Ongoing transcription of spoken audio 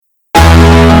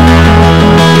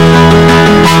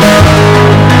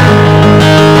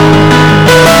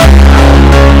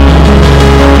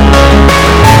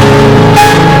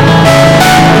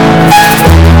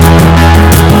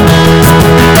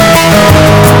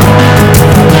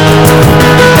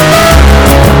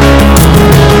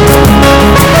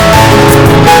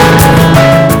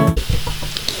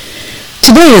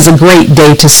Today is a great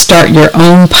day to start your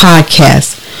own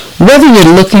podcast. Whether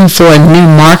you're looking for a new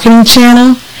marketing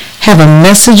channel, have a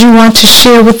message you want to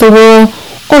share with the world,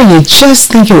 or you just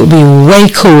think it would be way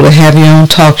cool to have your own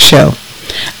talk show.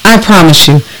 I promise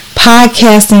you,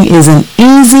 podcasting is an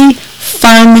easy,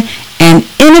 fun, and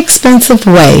inexpensive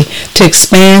way to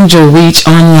expand your reach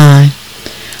online.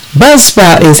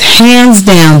 Buzzsprout is hands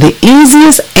down the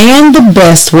easiest and the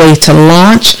best way to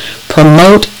launch,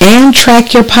 promote, and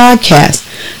track your podcast.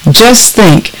 Just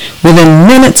think, within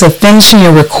minutes of finishing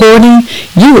your recording,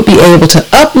 you would be able to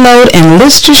upload and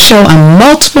list your show on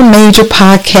multiple major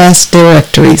podcast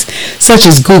directories, such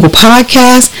as Google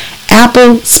Podcasts,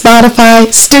 Apple,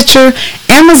 Spotify, Stitcher,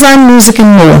 Amazon Music,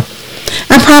 and more.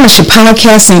 I promise you,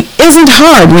 podcasting isn't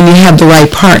hard when you have the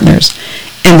right partners.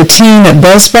 And the team at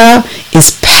Buzzsprout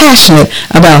is passionate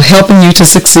about helping you to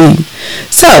succeed.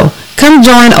 So, come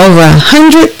join over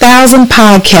 100,000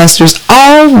 podcasters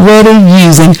already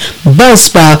using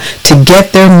Buzzsprout to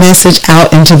get their message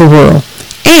out into the world.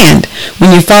 And when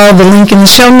you follow the link in the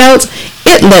show notes,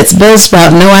 it lets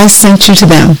Buzzsprout know I sent you to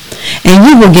them. And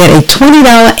you will get a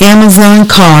 $20 Amazon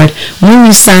card when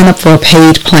you sign up for a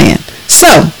paid plan.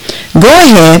 So, go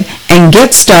ahead and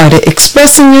get started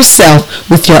expressing yourself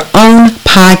with your own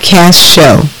podcast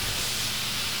show.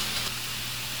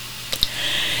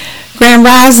 Grand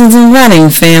Risings and Running,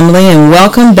 family, and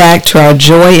welcome back to our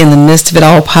Joy in the Midst of It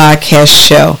All podcast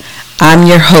show. I'm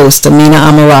your host, Amina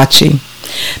Amarachi.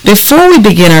 Before we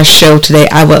begin our show today,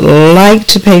 I would like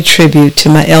to pay tribute to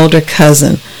my elder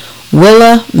cousin,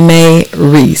 Willa Mae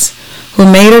Reese, who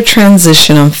made her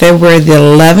transition on February the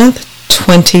 11th,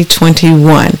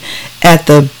 2021 at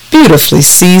the beautifully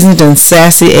seasoned and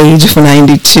sassy age of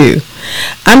 92.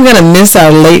 I'm going to miss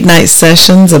our late night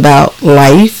sessions about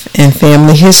life and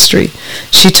family history.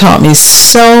 She taught me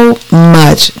so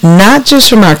much, not just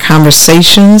from our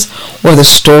conversations or the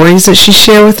stories that she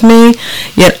shared with me,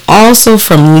 yet also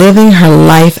from living her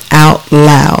life out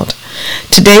loud.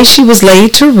 Today she was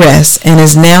laid to rest and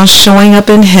is now showing up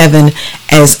in heaven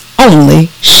as only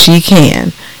she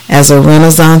can, as a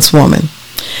Renaissance woman.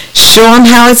 Show 'em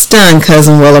how it's done,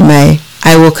 Cousin Willa Mae.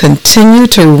 I will continue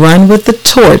to run with the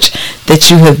torch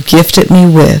that you have gifted me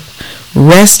with.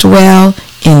 Rest well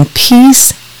in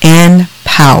peace and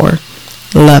power.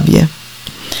 Love you.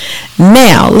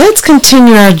 Now, let's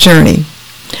continue our journey.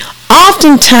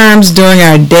 Oftentimes during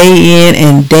our day in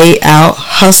and day out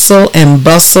hustle and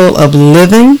bustle of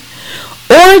living,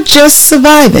 or just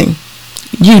surviving,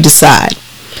 you decide.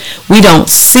 We don't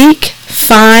seek,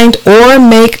 find, or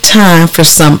make time for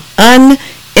some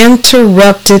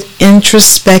uninterrupted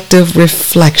introspective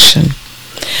reflection.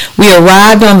 We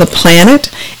arrived on the planet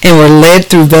and were led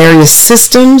through various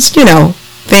systems,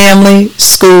 family,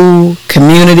 school,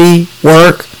 community,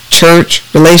 work, church,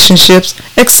 relationships,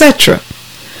 etc.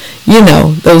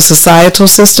 Those societal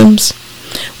systems.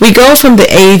 We go from the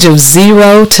age of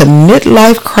 0 to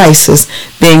midlife crisis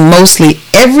being mostly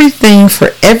everything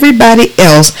for everybody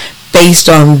else based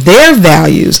on their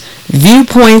values,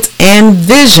 viewpoints, and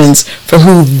visions for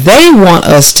who they want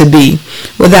us to be,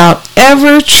 without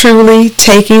ever truly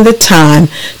taking the time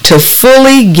to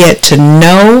fully get to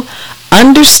know,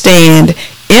 understand,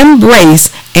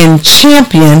 embrace, and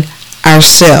champion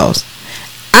ourselves,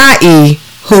 i.e.,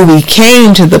 who we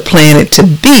came to the planet to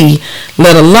be,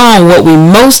 let alone what we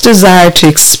most desire to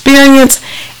experience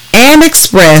and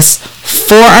express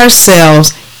for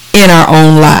ourselves in our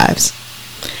own lives.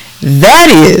 That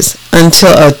is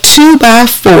until a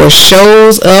 2x4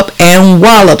 shows up and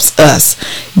wallops us,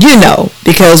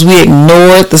 because we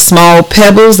ignored the small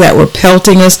pebbles that were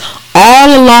pelting us all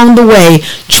along the way,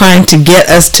 trying to get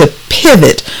us to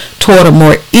pivot toward a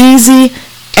more easy,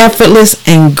 effortless,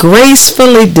 and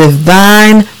gracefully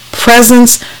divine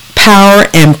presence, power,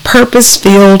 and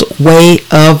purpose-filled way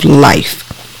of life.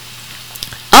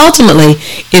 Ultimately,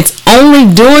 it's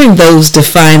only during those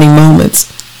defining moments,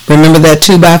 remember that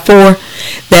 2x4,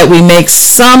 that we make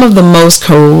some of the most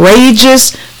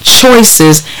courageous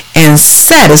choices and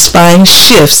satisfying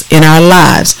shifts in our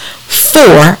lives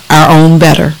for our own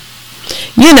better.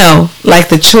 Like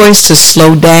the choice to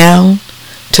slow down,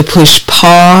 to push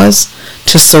pause,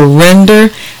 to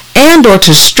surrender, and or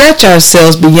to stretch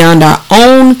ourselves beyond our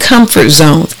own comfort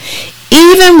zones,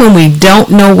 even when we don't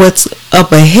know what's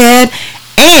up ahead,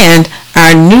 and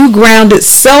our new grounded,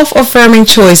 self-affirming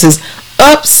choices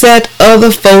upset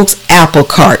other folks' apple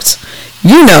carts.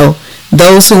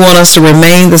 Those who want us to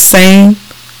remain the same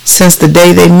since the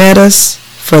day they met us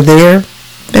for their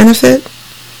benefit.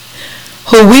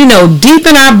 Who we know deep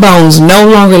in our bones no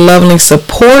longer lovingly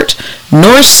support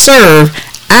nor serve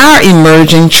our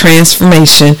emerging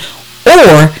transformation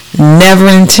or never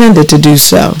intended to do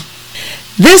so.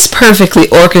 This perfectly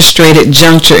orchestrated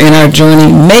juncture in our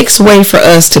journey makes way for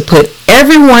us to put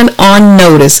everyone on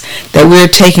notice that we're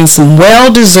taking some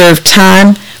well-deserved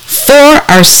time for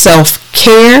our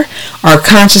self-care, are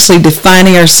consciously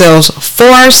defining ourselves for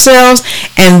ourselves,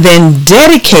 and then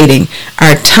dedicating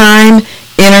our time,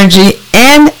 energy,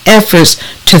 and efforts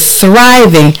to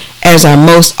thriving as our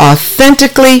most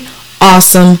authentically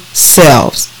awesome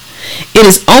selves. It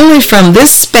is only from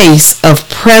this space of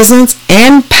presence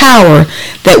and power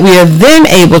that we are then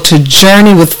able to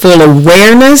journey with full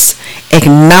awareness,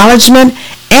 acknowledgement,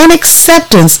 and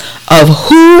acceptance of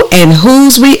who and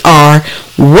whose we are,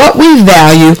 what we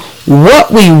value, what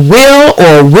we will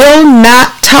or will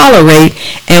not tolerate,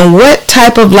 and what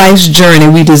type of life's journey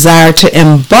we desire to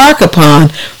embark upon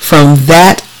from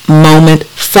that moment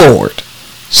forward.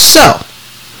 So,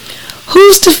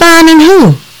 who's defining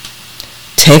who?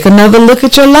 Take another look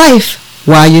at your life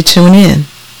while you tune in.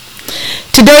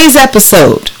 Today's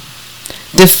episode,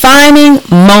 Defining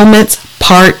Moments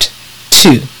Part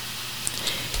 2.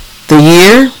 The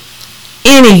year,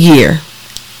 any year,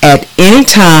 at any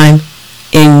time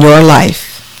in your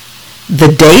life.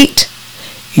 The date,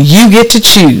 you get to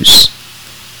choose.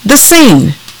 The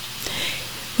scene.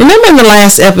 Remember in the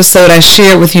last episode I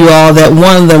shared with you all that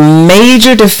one of the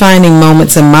major defining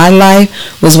moments in my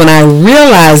life was when I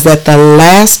realized that the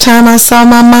last time I saw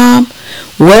my mom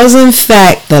was in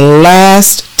fact the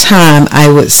last time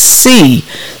I would see,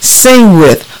 sing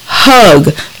with, hug,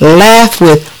 laugh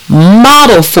with,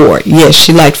 model for, yes,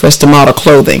 she liked for us to model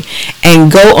clothing,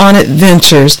 and go on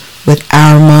adventures with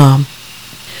our mom.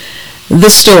 The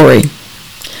story.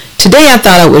 Today I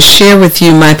thought I would share with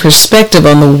you my perspective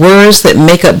on the words that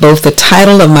make up both the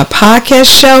title of my podcast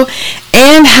show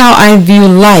and how I view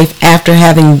life after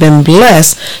having been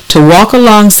blessed to walk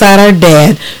alongside our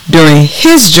dad during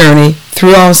his journey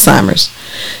through Alzheimer's.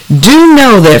 Do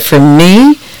know that for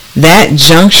me, that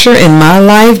juncture in my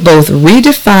life both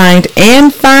redefined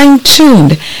and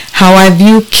fine-tuned how I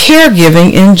view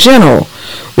caregiving in general,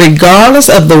 regardless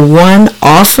of the one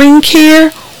offering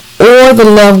care or the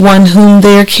loved one whom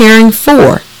they are caring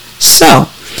for. So,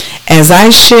 as I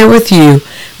share with you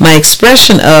my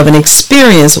expression of an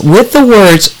experience with the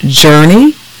words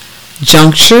journey,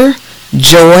 juncture,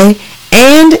 joy,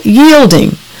 and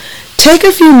yielding, take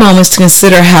a few moments to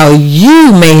consider how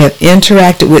you may have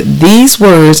interacted with these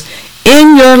words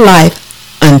in your life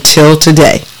until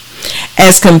today,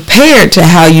 as compared to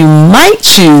how you might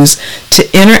choose to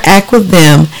interact with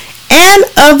them and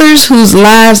others whose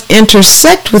lives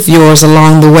intersect with yours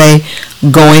along the way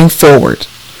going forward.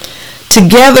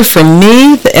 Together, for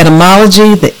me, the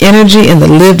etymology, the energy, and the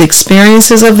lived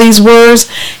experiences of these words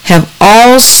have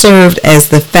all served as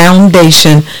the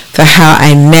foundation for how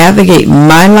I navigate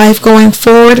my life going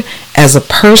forward as a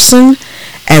person,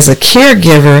 as a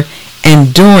caregiver,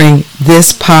 and during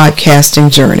this podcasting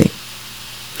journey.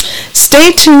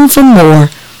 Stay tuned for more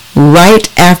right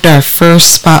after our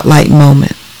first spotlight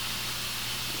moment.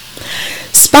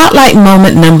 Spotlight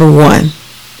moment number 1,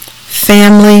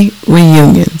 family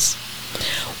reunions.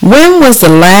 When was the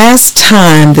last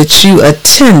time that you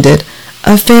attended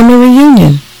a family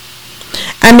reunion?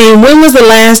 I mean, when was the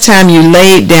last time you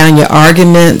laid down your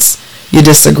arguments, your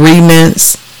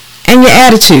disagreements, and your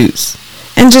attitudes,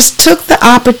 and just took the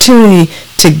opportunity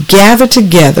to gather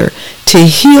together, to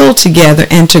heal together,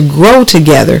 and to grow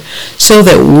together, so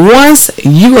that once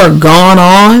you are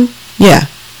gone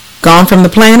from the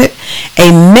planet,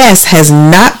 a mess has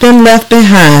not been left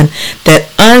behind that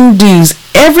undoes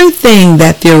everything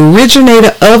that the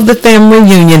originator of the family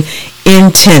reunion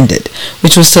intended,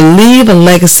 which was to leave a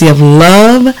legacy of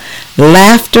love,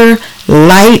 laughter,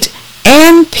 light,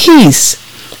 and peace,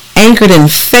 anchored in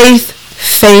faith,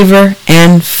 favor,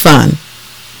 and fun.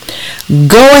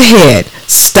 Go ahead.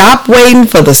 Stop waiting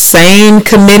for the same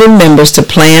committed members to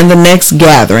plan the next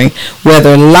gathering,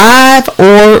 whether live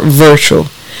or virtual.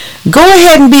 Go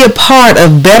ahead and be a part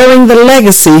of bettering the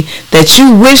legacy that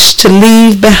you wish to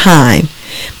leave behind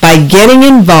by getting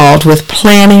involved with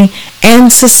planning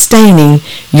and sustaining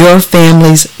your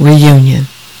family's reunion.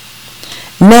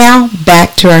 Now,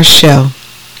 back to our show.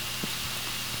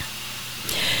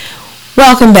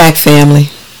 Welcome back, family.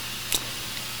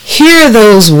 Here are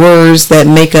those words that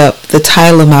make up the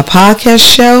title of my podcast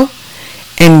show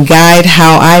and guide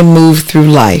how I move through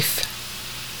life.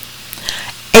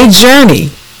 A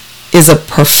journey is a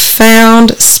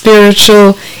profound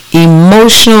spiritual,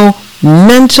 emotional,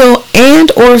 mental,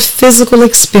 and or physical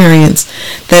experience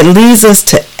that leads us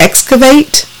to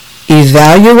excavate,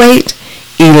 evaluate,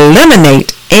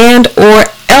 eliminate, and or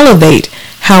elevate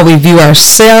how we view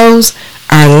ourselves,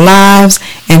 our lives,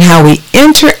 and how we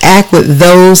interact with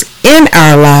those in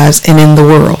our lives and in the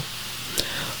world.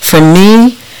 For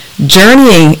me,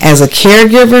 journeying as a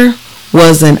caregiver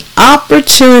was an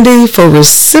opportunity for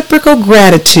reciprocal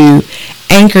gratitude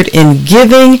anchored in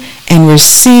giving and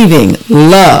receiving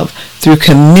love through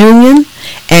communion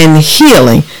and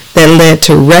healing that led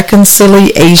to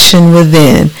reconciliation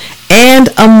within and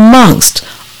amongst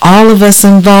all of us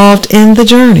involved in the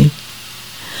journey.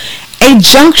 A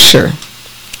juncture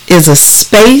is a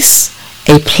space,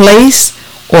 a place,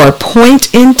 or a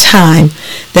point in time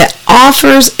that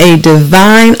offers a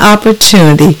divine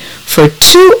opportunity for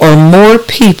two or more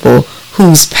people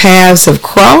whose paths have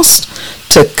crossed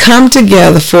to come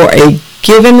together for a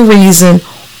given reason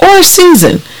or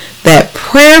season that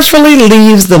prayerfully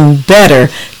leaves them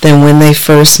better than when they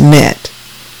first met.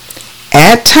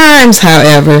 At times,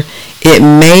 however, it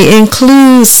may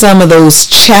include some of those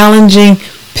challenging,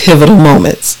 pivotal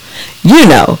moments. You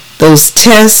know, those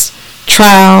tests,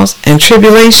 trials, and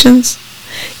tribulations.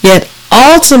 Yet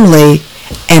ultimately,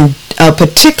 a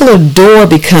particular door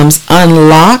becomes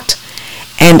unlocked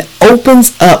and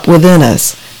opens up within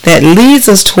us that leads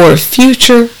us toward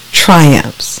future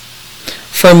triumphs.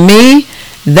 For me,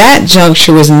 that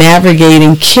juncture was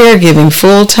navigating caregiving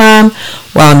full-time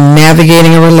while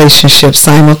navigating a relationship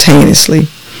simultaneously.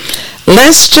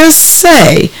 Let's just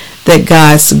say that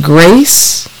God's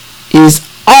grace is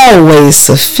always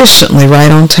sufficiently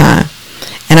right on time,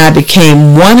 and I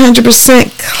became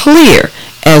 100% clear,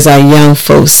 as our young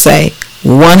folks say,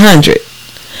 100,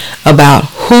 about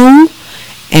who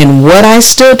and what I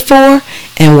stood for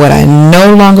and what I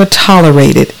no longer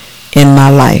tolerated in my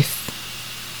life.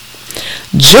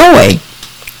 Joy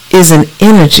is an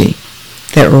energy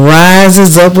that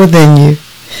rises up within you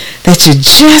that you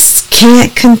just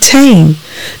can't contain,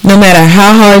 no matter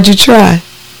how hard you try.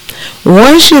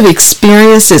 Once you've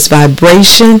experienced its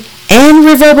vibration and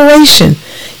reverberation,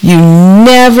 you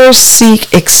never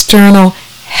seek external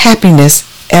happiness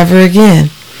ever again.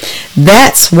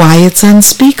 That's why it's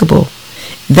unspeakable.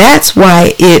 That's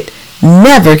why it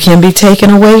never can be taken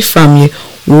away from you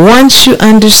once you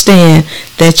understand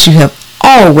that you have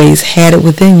always had it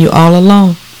within you all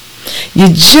along. You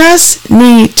just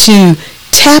need to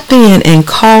tap in and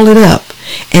call it up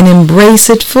and embrace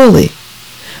it fully.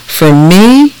 For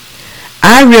me,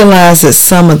 I realize that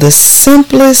some of the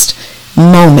simplest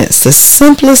moments, the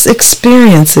simplest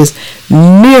experiences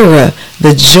mirror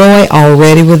the joy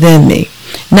already within me.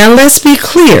 Now let's be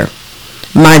clear.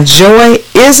 My joy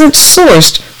isn't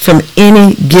sourced from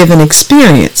any given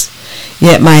experience,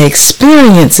 yet my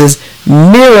experiences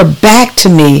mirror back to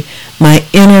me my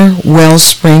inner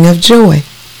wellspring of joy.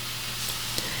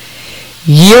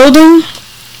 Yielding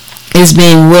is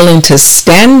being willing to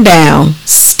stand down,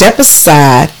 step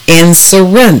aside, and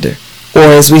surrender, or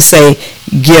as we say,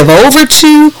 give over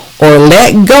to or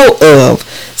let go of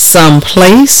some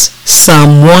place,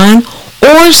 someone,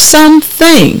 or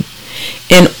something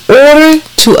in order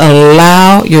to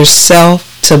allow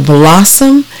yourself to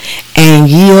blossom and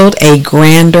yield a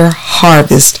grander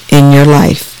harvest in your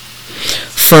life.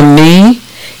 For me,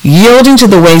 yielding to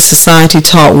the way society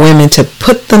taught women to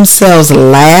put themselves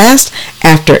last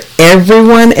after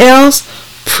everyone else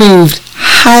proved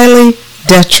highly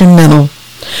detrimental.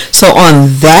 So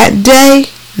on that day,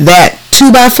 that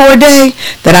 2x4 day,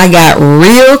 that I got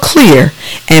real clear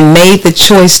and made the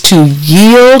choice to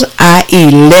yield,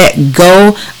 i.e. let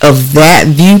go of that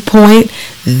viewpoint,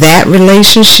 that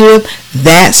relationship,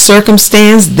 that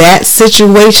circumstance, that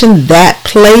situation, that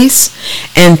place,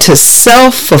 and to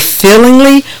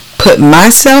self-fulfillingly put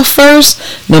myself first,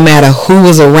 no matter who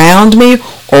was around me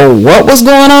or what was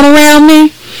going on around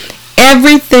me.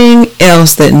 Everything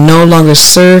else that no longer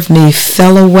served me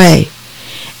fell away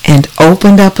and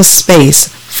opened up a space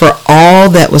for all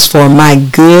that was for my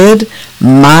good.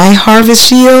 My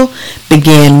harvest yield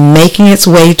began making its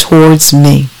way towards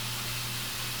me.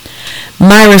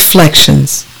 My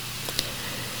reflections.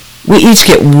 We each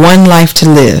get one life to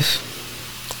live,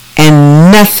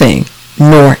 and nothing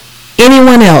nor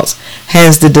anyone else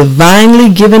has the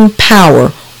divinely given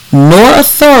power nor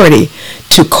authority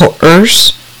to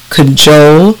coerce,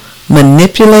 cajole,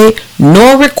 manipulate,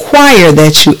 nor require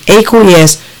that you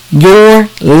acquiesce your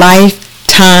life,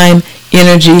 time,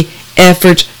 energy,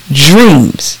 effort,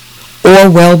 dreams, or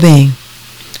well-being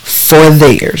for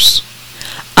theirs,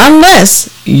 unless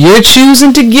you're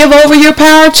choosing to give over your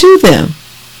power to them.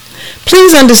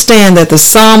 Please understand that the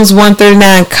Psalms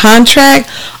 139 contract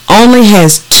only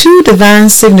has two divine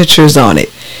signatures on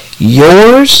it,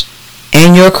 yours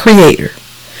and your Creator.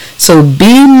 So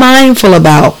be mindful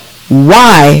about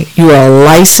why you are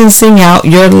licensing out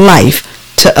your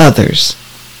life to others.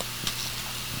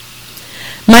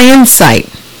 My insight: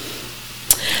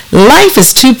 life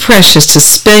is too precious to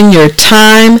spend your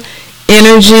time,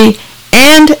 energy,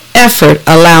 and effort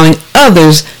allowing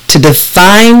others to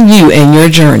define you and your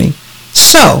journey.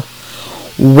 So,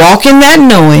 walk in that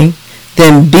knowing,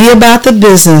 then be about the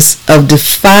business of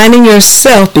defining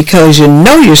yourself because you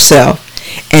know yourself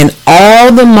and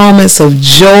all the moments of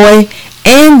joy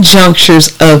and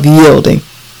junctures of yielding.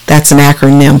 That's an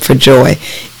acronym for joy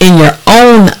in your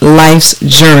own life's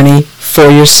journey for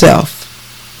yourself.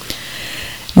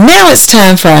 Now it's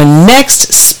time for our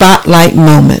next spotlight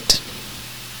moment.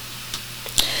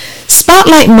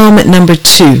 Spotlight moment number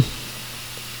 2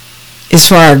 is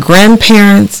for our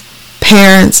grandparents,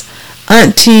 parents,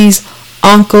 aunties,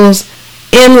 uncles,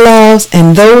 in-laws,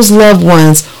 and those loved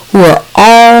ones who are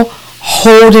all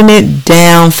holding it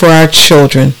down for our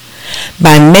children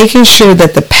by making sure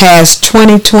that the past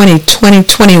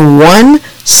 2020-2021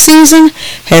 season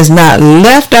has not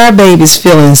left our babies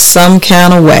feeling some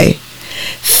kind of way.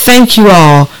 Thank you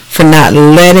all for not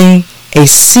letting a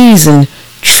season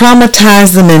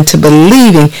traumatize them into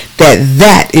believing that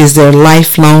that is their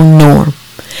lifelong norm.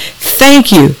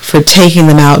 Thank you for taking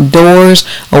them outdoors,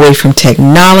 away from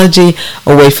technology,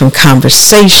 away from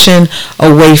conversation,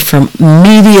 away from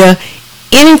media,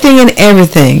 anything and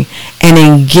everything, and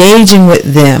engaging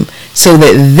with them so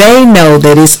that they know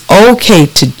that it's okay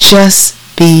to just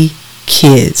be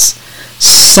kids.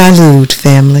 Salud,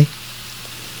 family.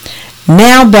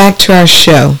 Now back to our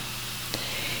show.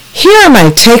 Here are my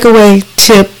takeaway,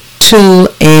 tip, tool,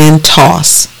 and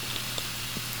toss.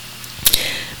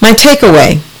 My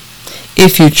takeaway: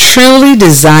 if you truly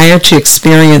desire to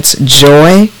experience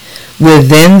joy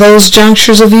within those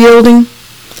junctures of yielding,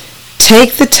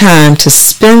 take the time to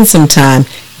spend some time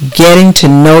getting to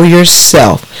know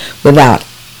yourself without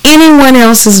anyone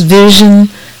else's vision,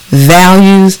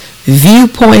 values,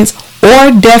 viewpoints,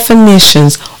 or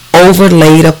definitions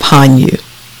overlaid upon you.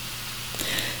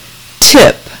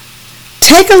 Tip: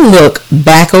 take a look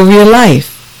back over your life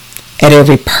at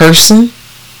every person,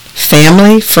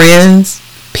 family, friends,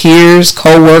 peers,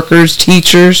 co-workers,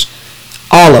 teachers,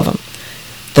 all of them.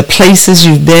 The places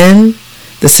you've been,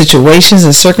 the situations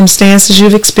and circumstances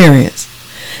you've experienced.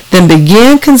 Then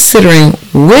begin considering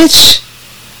which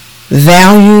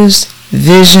values,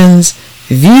 visions,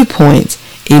 viewpoints,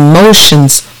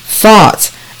 emotions,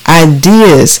 thoughts,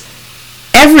 ideas,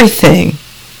 everything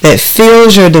that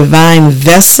fills your divine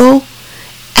vessel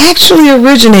actually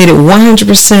originated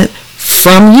 100%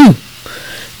 from you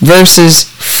versus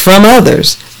from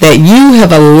others that you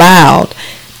have allowed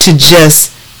to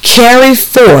just carry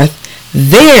forth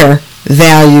their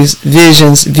values,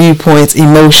 visions, viewpoints,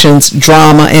 emotions,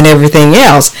 drama, and everything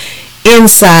else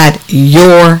inside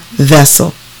your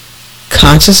vessel,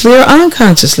 consciously or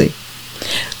unconsciously,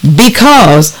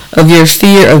 because of your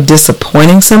fear of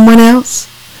disappointing someone else,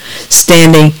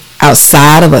 standing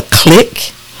outside of a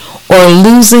clique, or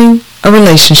losing a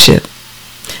relationship.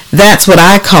 That's what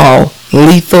I call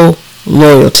lethal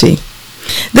loyalty.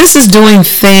 This is doing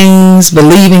things,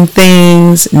 believing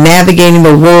things, navigating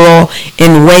the world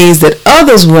in ways that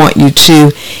others want you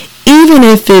to, even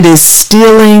if it is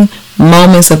stealing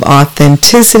moments of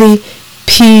authenticity,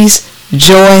 peace,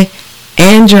 joy,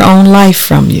 and your own life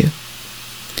from you.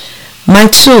 My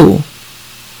tool: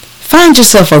 find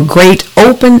yourself a great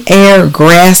open air,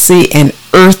 grassy, and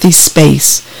earthy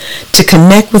space to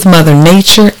connect with Mother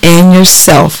Nature and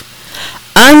yourself,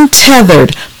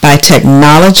 untethered by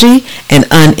technology and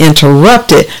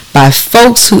uninterrupted by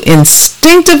folks who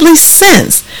instinctively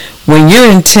sense when you're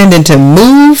intending to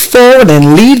move forward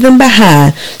and leave them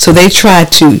behind, so they try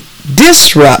to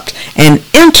disrupt and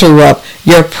interrupt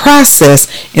your process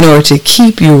in order to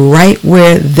keep you right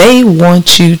where they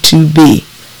want you to be.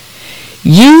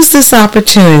 Use this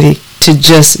opportunity to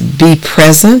just be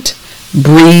present,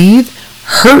 breathe,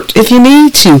 hurt if you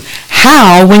need to,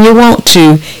 howl when you want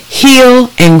to, heal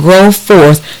and grow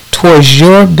forth towards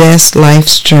your best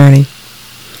life's journey.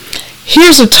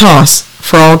 Here's a toss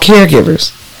for all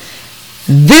caregivers.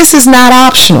 This is not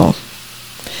optional.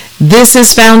 This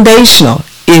is foundational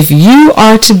if you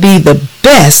are to be the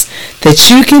best that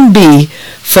you can be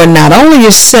for not only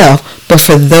yourself, but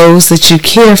for those that you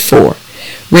care for.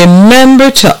 Remember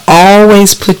to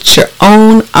always put your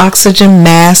own oxygen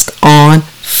mask on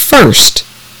first.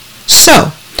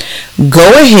 So,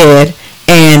 go ahead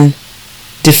and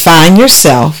define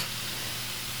yourself,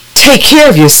 take care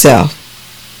of yourself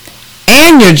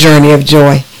and your journey of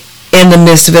joy in the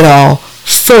midst of it all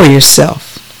for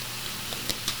yourself.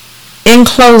 In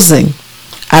closing,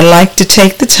 I'd like to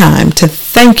take the time to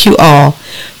thank you all,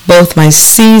 both my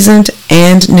seasoned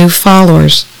and new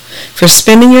followers, for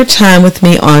spending your time with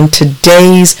me on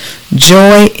today's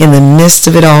Joy in the Midst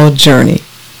of It All journey.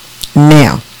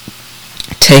 Now,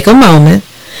 take a moment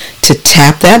to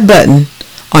tap that button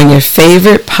on your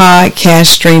favorite podcast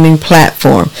streaming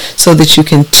platform so that you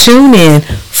can tune in,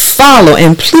 follow,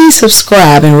 and please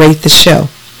subscribe and rate the show.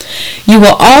 You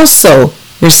will also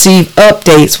receive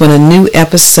updates when a new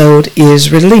episode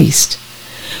is released.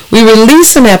 We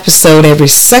release an episode every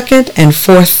second and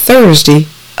fourth Thursday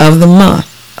of the month,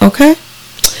 okay?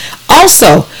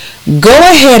 Also, go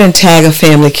ahead and tag a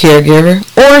family caregiver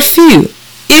or a few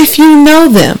if you know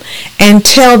them and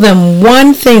tell them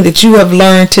one thing that you have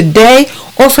learned today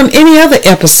or from any other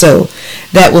episode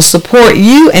that will support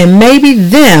you and maybe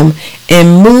them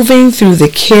in moving through the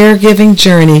caregiving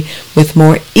journey with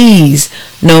more ease,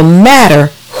 no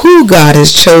matter who God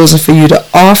has chosen for you to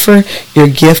offer your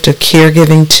gift of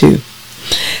caregiving to.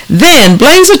 Then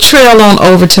blaze a trail on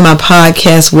over to my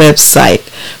podcast website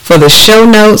for the show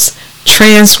notes,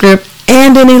 transcript,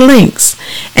 and any links.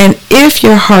 And if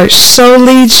your heart so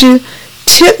leads you,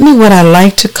 tip me what I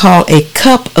like to call a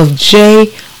cup of Joe,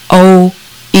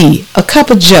 a cup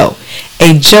of Joe,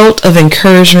 a jolt of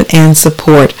encouragement and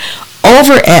support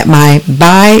over at my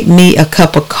Buy Me a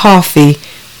Cup of Coffee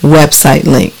website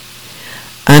link.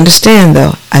 Understand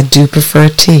though, I do prefer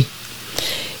tea.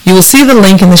 You will see the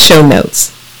link in the show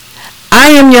notes. I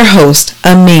am your host,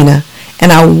 Amina,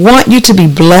 and I want you to be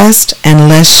blessed and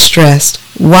less stressed.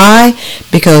 Why?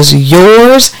 Because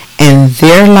yours and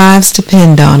their lives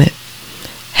depend on it.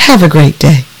 Have a great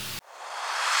day.